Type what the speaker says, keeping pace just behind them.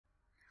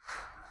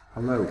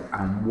Hello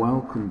and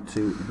welcome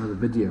to another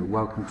video.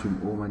 Welcome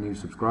to all my new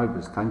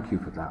subscribers. Thank you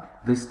for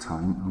that. This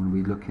time I'm going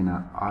to be looking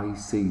at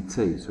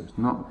ICT. So it's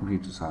not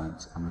computer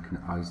science, I'm looking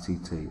at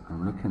ICT.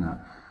 I'm looking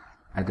at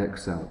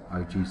Edexcel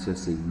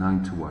iGCSE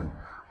 9 to 1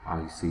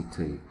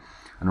 ICT.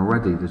 And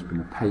already there's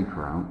been a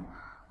paper out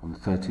on the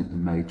 13th of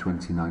May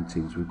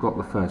 2019. So we've got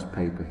the first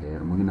paper here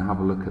and we're going to have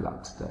a look at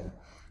that today.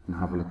 And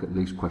have a look at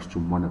least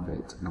question one of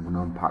it, and I'm going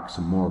to unpack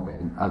some more of it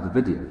in other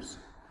videos.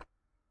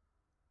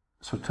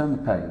 So turn the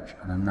page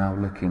and I'm now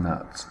looking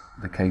at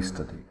the case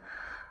study.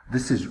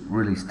 This is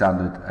really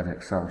standard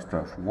Edexcel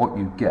stuff. What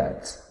you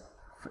get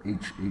for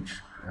each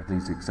of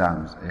these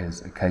exams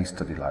is a case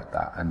study like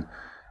that.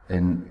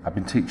 And I've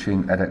been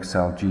teaching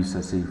Edexcel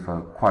GCSE for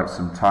quite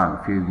some time,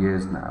 a few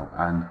years now,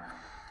 and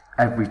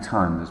every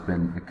time there's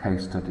been a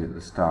case study at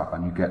the start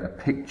and you get a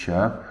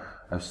picture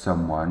of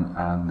someone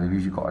and they've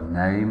usually got a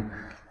name,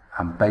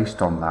 and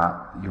based on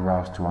that you're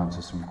asked to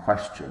answer some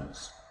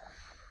questions.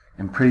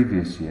 In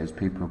previous years,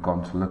 people have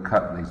gone to look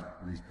up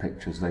these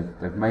pictures.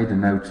 They've made a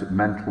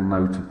mental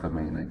note of them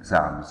in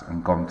exams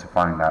and gone to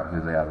find out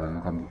who they are.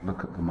 They've gone to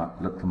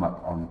look them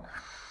up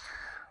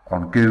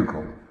on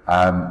Google.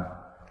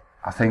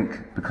 I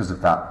think because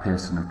of that,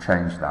 Pearson have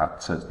changed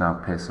that, so it's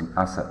now Pearson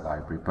Asset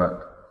Library.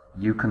 But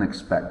you can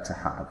expect to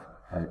have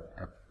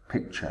a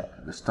picture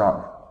at the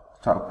start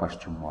of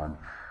question one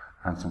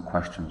and some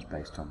questions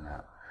based on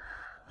that.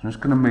 So I'm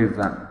just going to move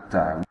that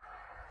down.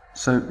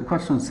 So the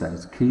question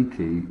says,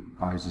 Kiki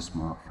buys a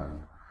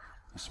smartphone.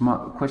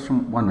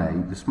 Question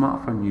 1a, the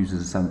smartphone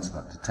uses a sensor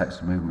that detects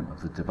the movement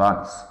of the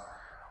device.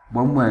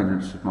 One way in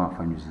which the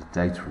smartphone uses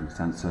data from the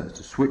sensor is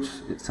to switch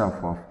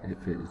itself off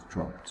if it is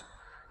dropped.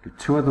 Give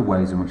two other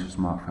ways in which a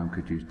smartphone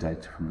could use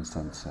data from the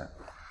sensor.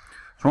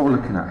 So what we're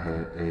looking at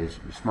here is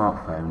your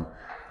smartphone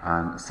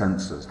and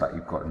sensors that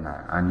you've got in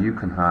there. And you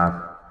can have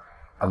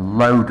a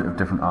load of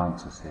different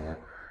answers here.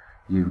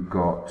 You've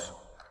got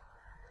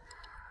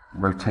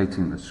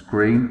rotating the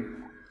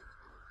screen,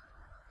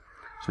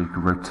 so you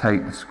can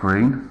rotate the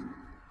screen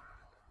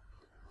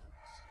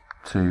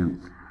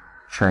to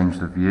change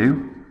the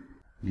view.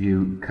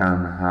 You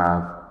can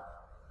have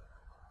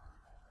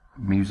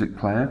music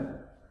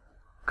player,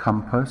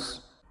 compass,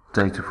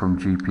 data from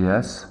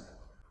GPS,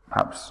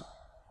 perhaps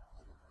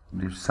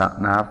use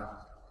sat nav,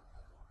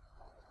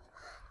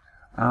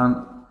 and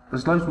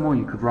there's loads more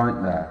you could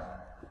write there.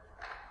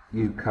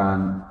 You've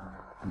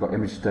got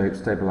image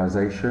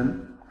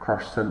stabilization,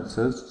 crash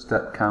sensors,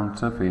 step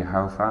counter for your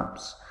health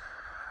apps.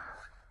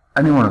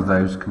 Any one of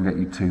those can get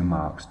you 2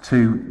 marks,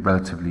 2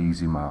 relatively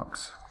easy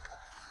marks.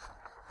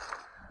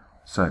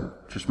 So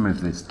just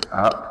move this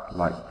up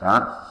like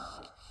that.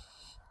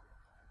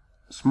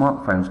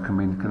 Smartphones can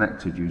be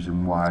connected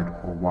using wired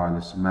or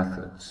wireless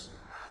methods.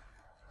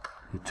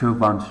 The 2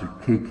 advantages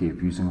of Kiki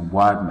of using a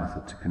wired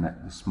method to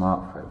connect the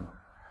smartphone.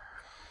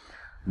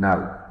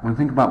 Now, when we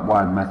think about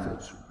wired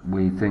methods,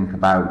 we think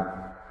about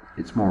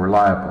it's more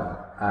reliable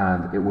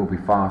and it will be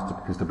faster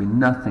because there'll be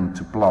nothing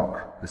to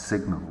block the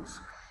signals.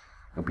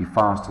 It'll be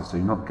faster, so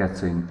you're not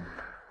getting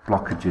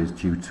blockages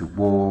due to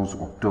walls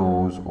or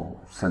doors or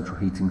central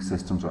heating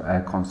systems or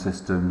aircon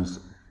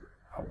systems,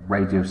 or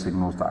radio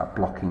signals that are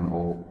blocking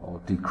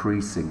or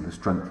decreasing the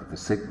strength of the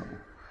signal.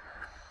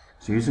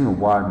 So using a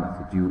wired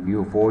method, you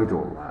avoid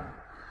all that.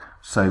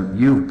 So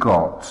you've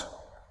got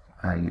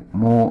a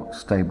more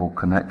stable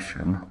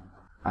connection,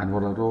 and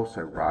what I'd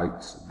also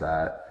write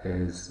there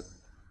is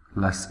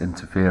less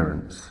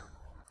interference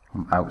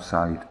from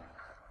outside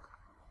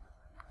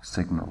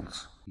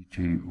signals,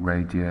 e.g.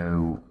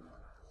 radio,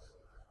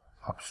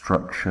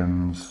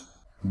 obstructions,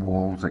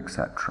 walls,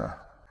 etc.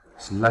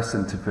 So less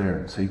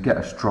interference, so you get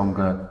a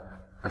stronger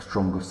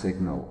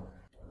signal.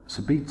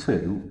 So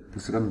B2,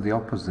 this is kind of the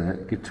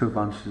opposite, give 2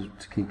 advantages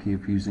to Kiki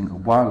of using a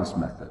wireless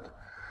method.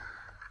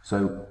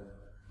 So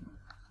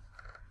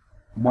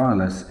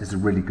wireless is a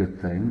really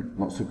good thing,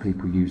 lots of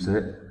people use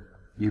it.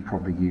 You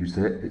probably use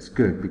it. It's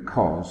good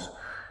because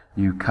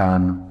you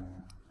can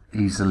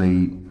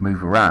easily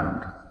move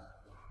around.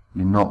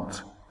 You're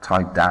not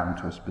tied down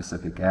to a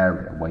specific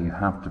area where you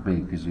have to be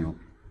because your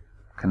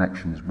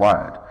connection is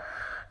wired.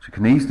 So you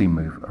can easily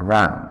move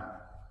around.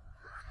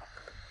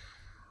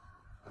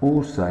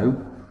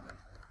 Also,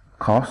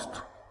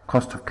 cost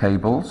of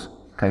cables.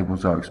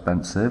 Cables are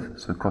expensive,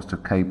 so cost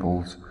of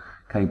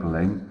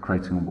cabling,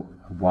 creating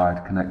a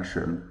wired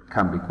connection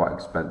can be quite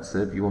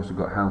expensive. You also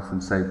got health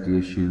and safety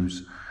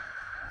issues,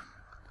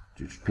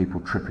 just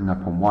people tripping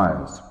up on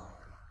wires.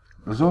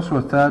 There's also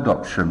a third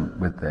option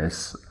with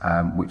this,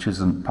 which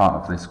isn't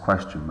part of this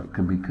question but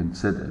can be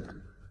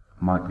considered,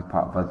 might be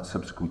part of other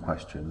subsequent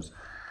questions,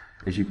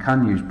 is you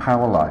can use a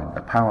power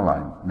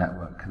line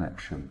network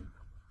connection.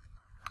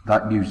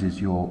 That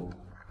uses your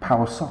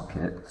power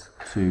socket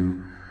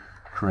to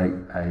create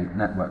a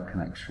network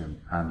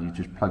connection, and you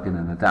just plug in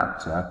an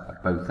adapter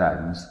at both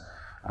ends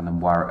and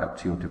then wire it up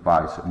to your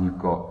device, and you've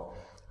got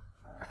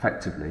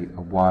effectively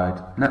a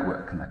wired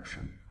network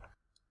connection.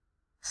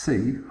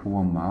 C for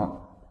 1 mark,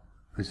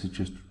 this is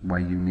just where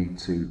you need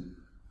to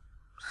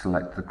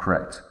select the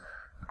correct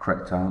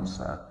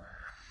answer.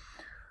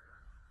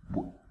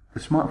 The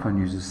smartphone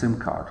uses a SIM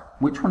card.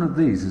 Which one of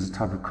these is the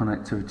type of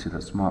connectivity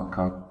that smart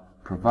card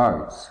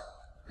provides?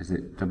 Is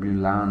it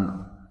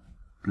WLAN,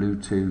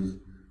 Bluetooth,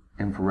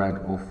 infrared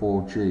or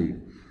 4G?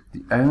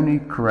 The only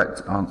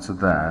correct answer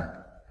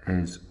there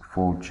is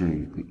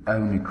 4G. The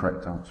only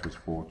correct answer is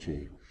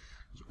 4G.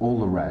 All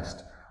the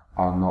rest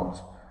are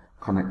not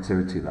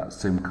connectivity that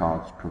SIM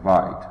cards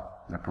provide.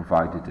 They're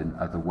provided in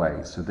other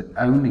ways. So the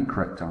only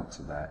correct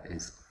answer there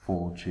is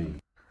 4G.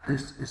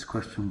 This is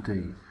question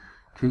D.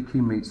 Kiki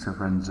meets her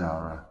friend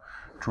Zara.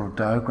 Draw a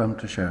diagram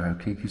to show how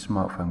Kiki's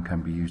smartphone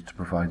can be used to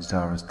provide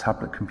Zara's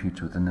tablet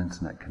computer with an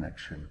internet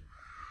connection.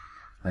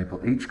 Label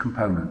each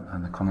component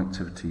and the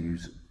connectivity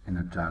used in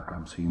a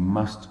diagram. So you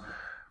must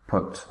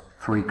put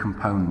 3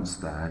 components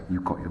there.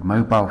 You've got your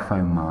mobile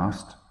phone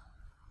mast.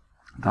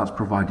 That's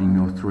providing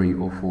your 3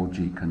 or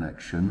 4G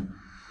connection.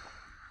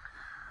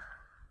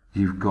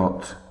 You've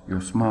got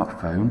your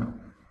smartphone.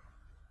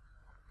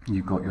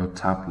 You've got your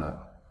tablet.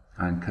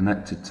 And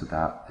connected to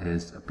that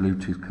is a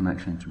Bluetooth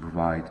connection to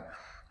provide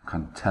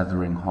kind of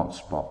tethering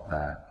hotspot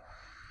there.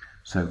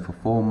 So for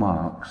 4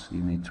 marks,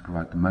 you need to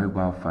provide the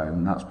mobile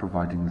phone. That's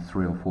providing the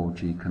 3 or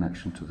 4G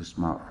connection to the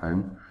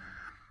smartphone.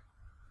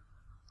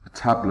 The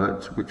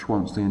tablet, which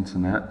wants the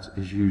internet,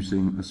 is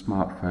using the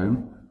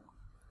smartphone.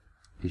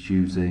 Is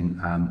using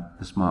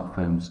the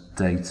smartphone's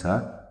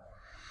data,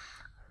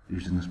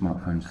 using the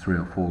smartphone's 3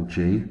 or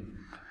 4G.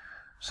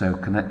 So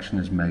connection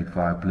is made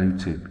via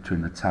Bluetooth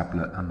between the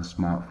tablet and the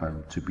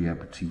smartphone to be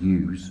able to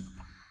use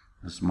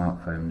the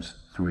smartphone's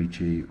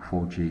 3G,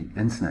 4G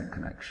internet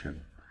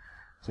connection.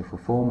 So for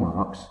 4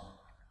 marks,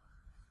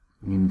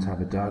 you need to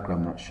have a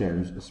diagram that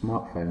shows a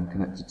smartphone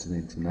connected to the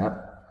internet.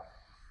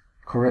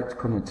 Correct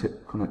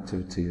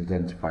connectivity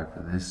identified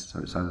for this, so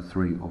it's either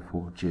 3 or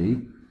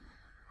 4G.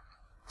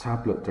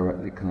 Tablet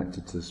directly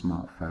connected to the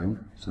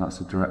smartphone, so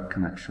that's a direct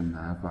connection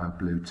there via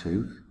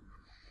Bluetooth.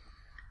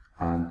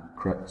 And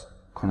correct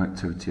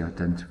connectivity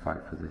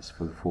identified for this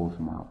for the 4th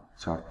mark.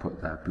 So I've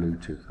put there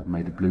Bluetooth. I've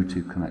made a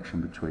Bluetooth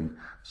connection between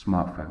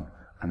smartphone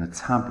and the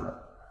tablet.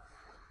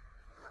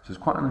 So it's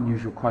quite an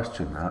unusual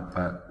question that,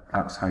 but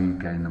that's how you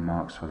gain the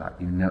marks for that.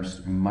 You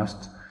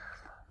must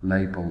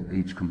label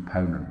each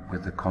component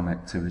with the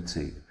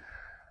connectivity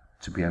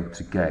to be able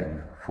to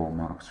gain 4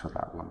 marks for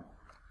that one.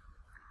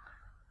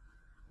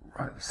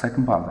 Right, the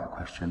second part of that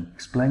question,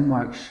 explain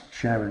why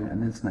sharing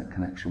an internet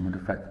connection would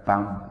affect the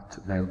bandwidth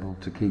available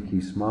to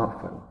Kiki's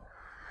smartphone.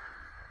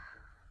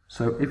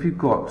 So if you've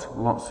got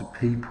lots of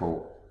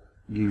people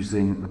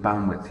using the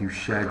bandwidth, you've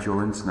shared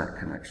your internet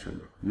connection,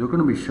 you're going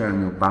to be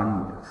sharing your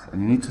bandwidth,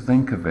 and you need to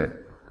think of it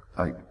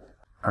like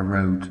a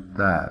road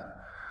there.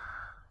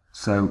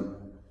 So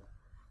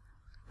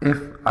if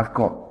I've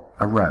got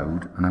a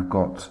road and I've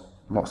got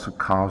lots of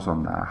cars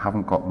on there, I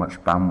haven't got much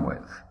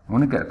bandwidth, I'm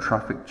going to get a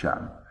traffic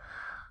jam.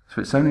 So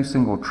it's only a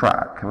single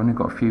track, I've only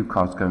got a few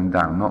cars going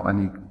down,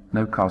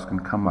 no cars can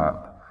come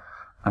up,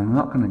 and I'm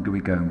not going to be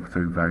going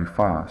through very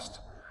fast.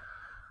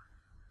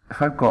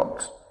 If I've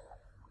got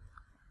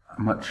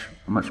a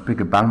much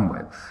bigger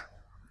bandwidth,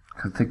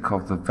 I can think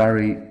of the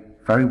very,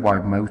 very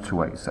wide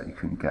motorways that you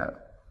can get,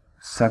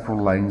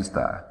 several lanes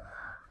there.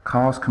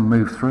 Cars can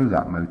move through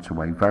that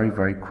motorway very,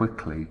 very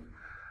quickly,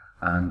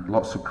 and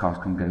lots of cars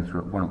can go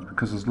through at once.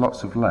 Because there's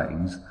lots of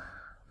lanes,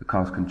 the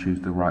cars can choose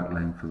the right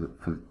lane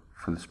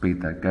for the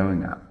speed they're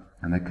going at,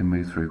 and they can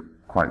move through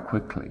quite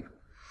quickly.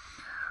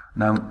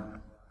 Now,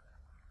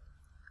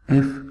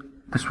 if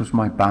this was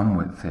my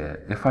bandwidth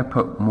here, if I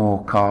put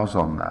more cars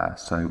on there,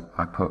 so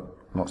I put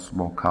lots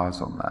more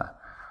cars on there,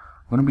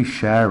 I'm going to be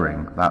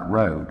sharing that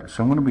road.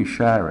 So I'm going to be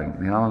sharing,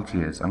 the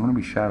analogy is, I'm going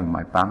to be sharing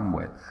my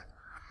bandwidth.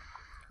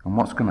 And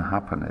what's going to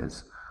happen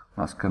is,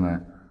 that's going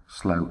to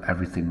slow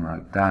everything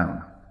right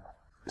down.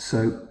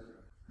 So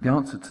the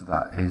answer to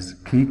that is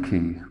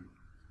Kiki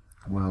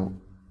will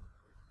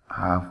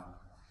have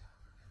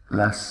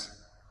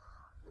less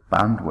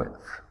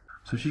bandwidth.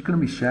 So she's going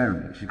to be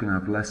sharing it, she's going to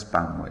have less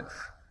bandwidth.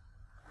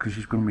 Because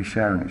she's going to be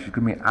sharing it, she's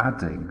going to be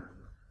adding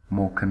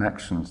more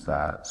connections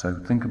there. So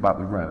think about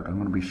the road. I'm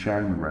going to be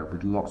sharing the road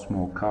with lots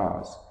more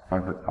cars. If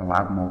I've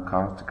allowed more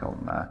cars to go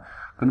on there,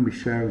 I'm going to be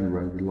sharing the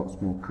road with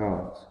lots more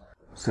cars.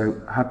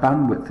 So her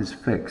bandwidth is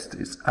fixed.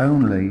 It's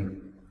only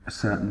a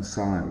certain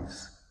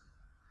size.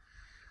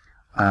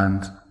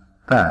 And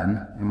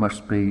then it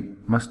must be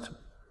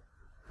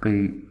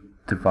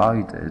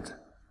divided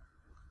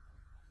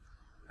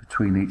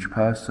between each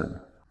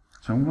person.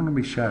 So I'm going to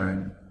be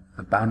sharing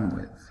the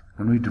bandwidth.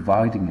 I'm going to be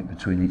dividing it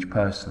between each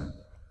person.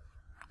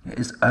 It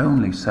is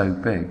only so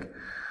big.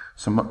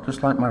 So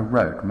just like my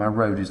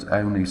road is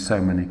only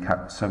so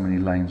many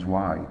lanes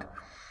wide.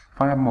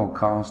 If I add more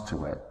cars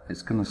to it,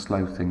 it's going to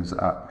slow things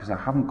up because I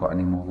haven't got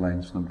any more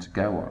lanes for them to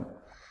go on.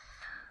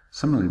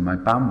 Similarly, my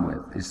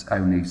bandwidth is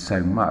only so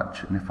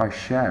much, and if I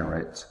share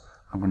it,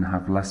 I'm going to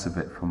have less of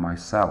it for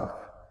myself.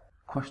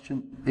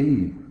 Question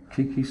E.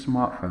 Kiki's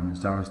smartphone and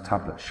Zara's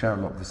tablet share a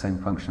lot of the same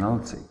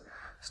functionality.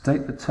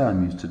 State the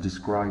term used to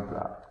describe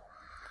that.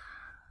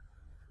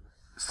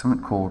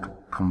 Something called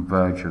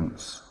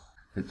convergence.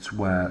 It's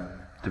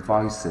where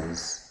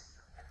devices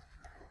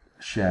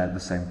share the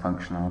same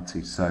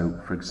functionality.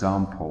 So, for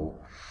example,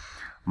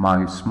 my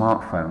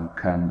smartphone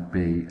can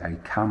be a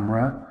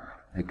camera,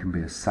 it can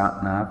be a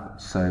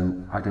sat-nav,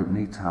 so I don't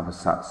need to have a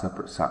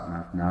separate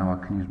sat-nav now.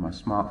 I can use my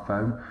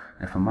smartphone.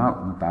 If I'm out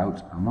and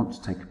about and want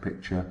to take a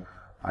picture,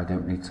 I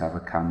don't need to have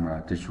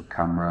a digital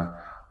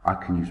camera. I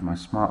can use my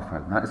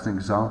smartphone. That is an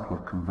example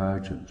of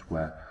convergence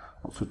where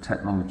lots of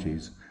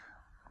technologies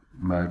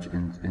merge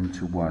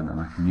into one, and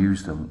I can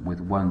use them with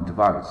one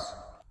device.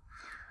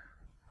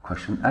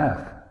 Question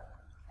F.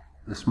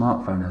 The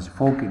smartphone has a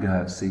 4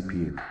 GHz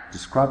CPU.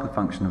 Describe the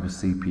function of a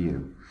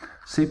CPU.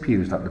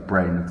 CPU is like the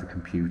brain of the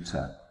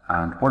computer,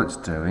 and what it's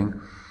doing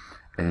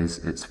is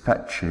it's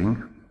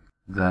fetching,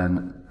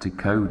 then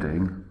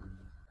decoding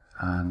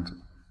and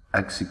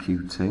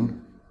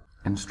executing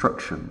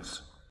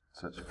instructions.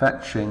 So it's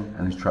fetching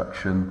an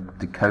instruction,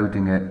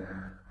 decoding it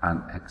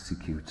and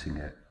executing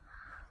it.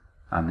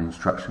 And the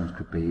instructions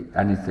could be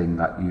anything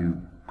that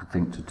you could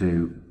think to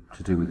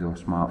do with your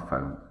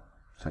smartphone.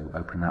 So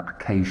open an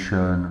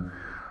application,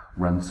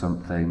 run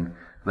something,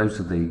 those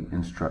are the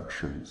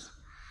instructions.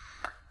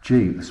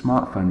 G, the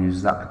smartphone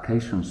uses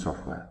application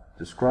software.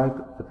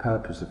 Describe the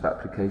purpose of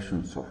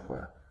application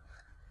software.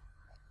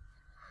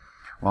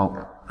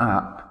 Well,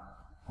 app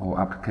or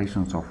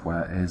application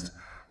software is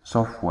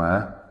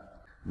software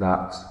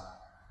that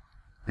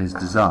is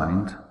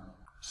designed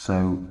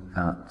so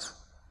that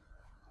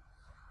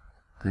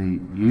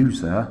the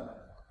user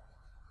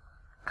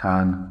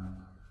can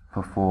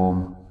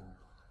perform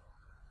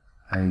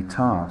a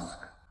task.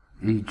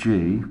 E.g., if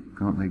you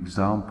want the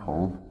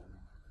example,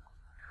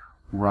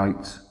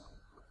 write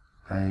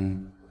a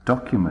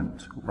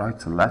document,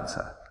 write a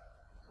letter.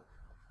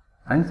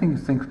 Anything you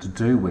think to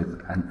do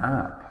with an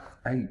app.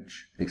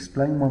 H,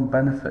 explain one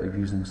benefit of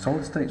using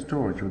solid-state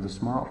storage with a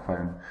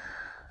smartphone.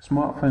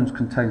 Smartphones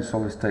contain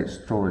solid-state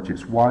storage.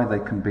 It's why they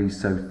can be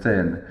so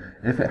thin.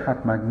 If it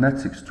had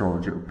magnetic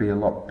storage, it would be a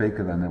lot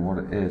bigger than what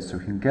it is. So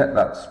we can get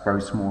that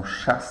very small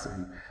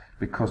chassis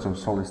because of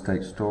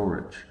solid-state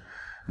storage.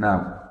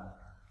 Now,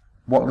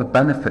 what are the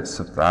benefits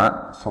of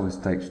that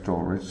solid-state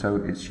storage? So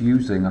it's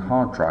using a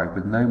hard drive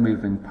with no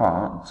moving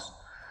parts,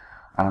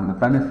 and the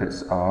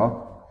benefits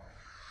are,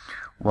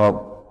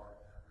 well,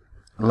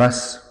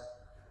 less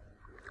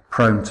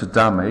prone to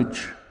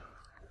damage,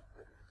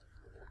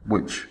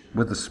 which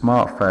with a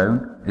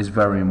smartphone is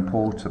very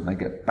important. They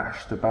get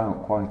bashed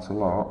about quite a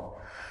lot.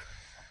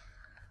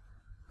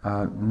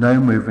 No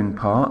moving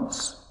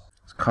parts.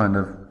 It's kind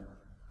of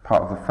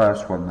part of the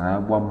first one there.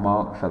 1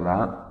 mark for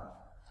that.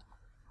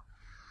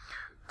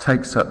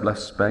 Takes up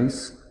less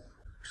space.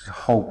 Which is the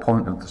whole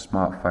point of the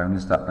smartphone,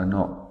 is that they're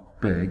not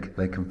big.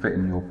 They can fit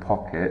in your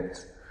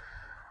pocket.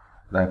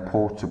 They're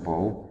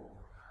portable.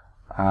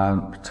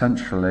 And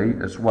potentially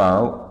as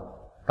well,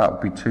 that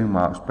would be 2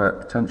 marks, but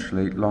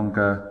potentially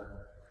longer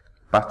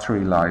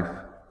battery life.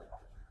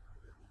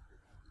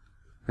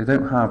 They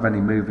don't have any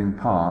moving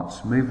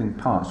parts. Moving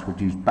parts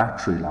reduce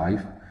battery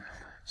life,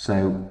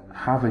 so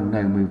having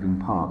no moving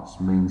parts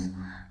means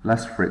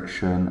less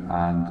friction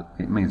and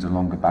it means a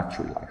longer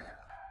battery life.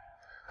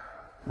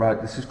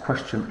 Right, this is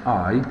question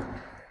I.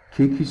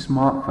 Kiki's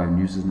smartphone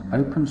uses an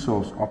open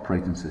source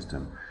operating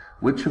system.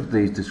 Which of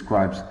these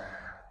describes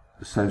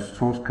the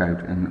source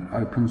code in an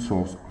open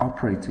source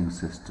operating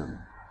system?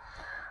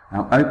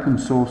 Now, open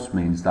source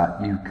means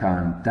that you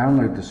can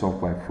download the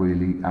software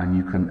freely and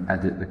you can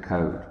edit the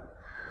code.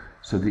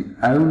 So the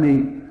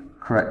only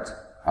correct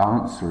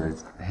answer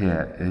is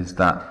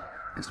that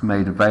it's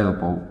made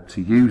available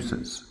to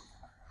users.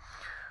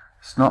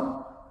 It's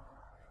not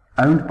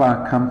owned by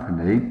a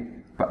company,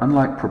 but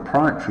unlike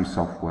proprietary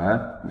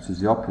software, which is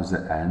the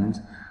opposite end,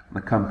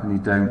 the company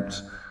don't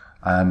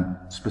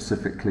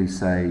specifically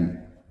say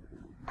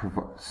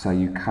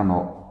you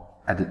cannot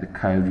edit the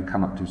code, you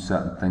cannot do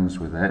certain things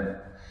with it.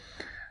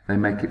 They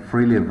make it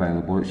freely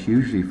available. It's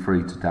usually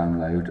free to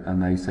download,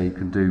 and they say you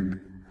can do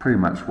pretty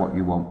much what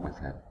you want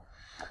with it.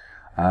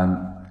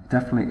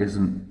 Definitely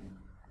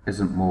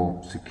isn't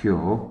more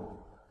secure,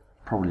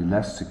 probably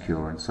less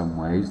secure in some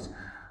ways,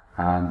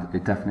 and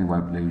it definitely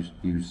won't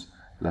use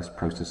less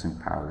processing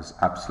power. There's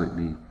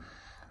absolutely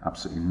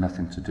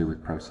nothing to do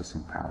with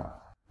processing power.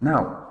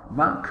 Now,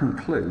 that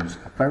concludes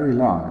a very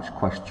large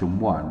question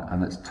 1,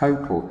 and its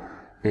total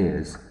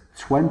is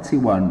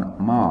 21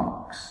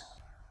 marks.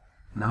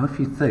 Now, if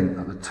you think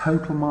that the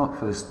total mark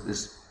for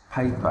this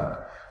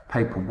paper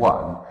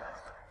 1,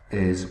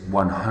 is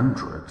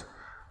 100,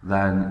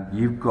 then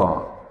you've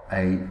got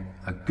a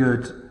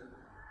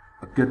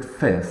good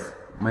fifth,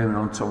 moving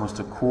on to almost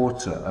a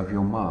quarter of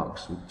your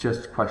marks with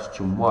just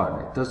question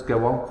 1. It does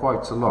go on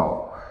quite a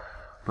lot,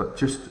 but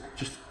just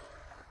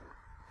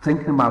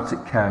thinking about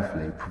it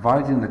carefully,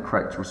 providing the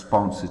correct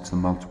responses to the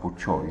multiple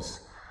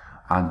choice,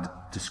 and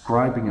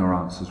describing your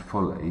answers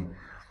fully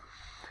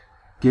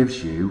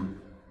gives you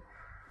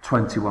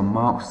 21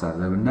 marks there.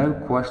 There were no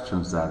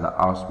questions there that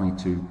asked me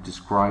to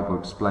describe or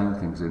explain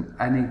things in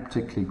any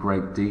particularly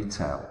great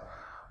detail.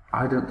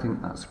 I don't think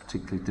that's a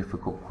particularly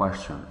difficult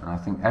question, and I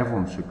think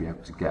everyone should be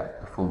able to get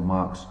the full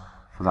marks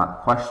for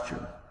that question.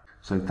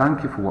 So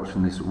thank you for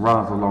watching this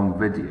rather long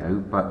video,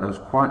 but there's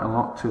quite a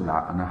lot to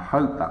that, and I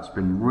hope that's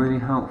been really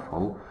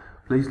helpful.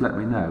 Please let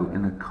me know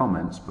in the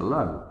comments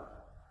below.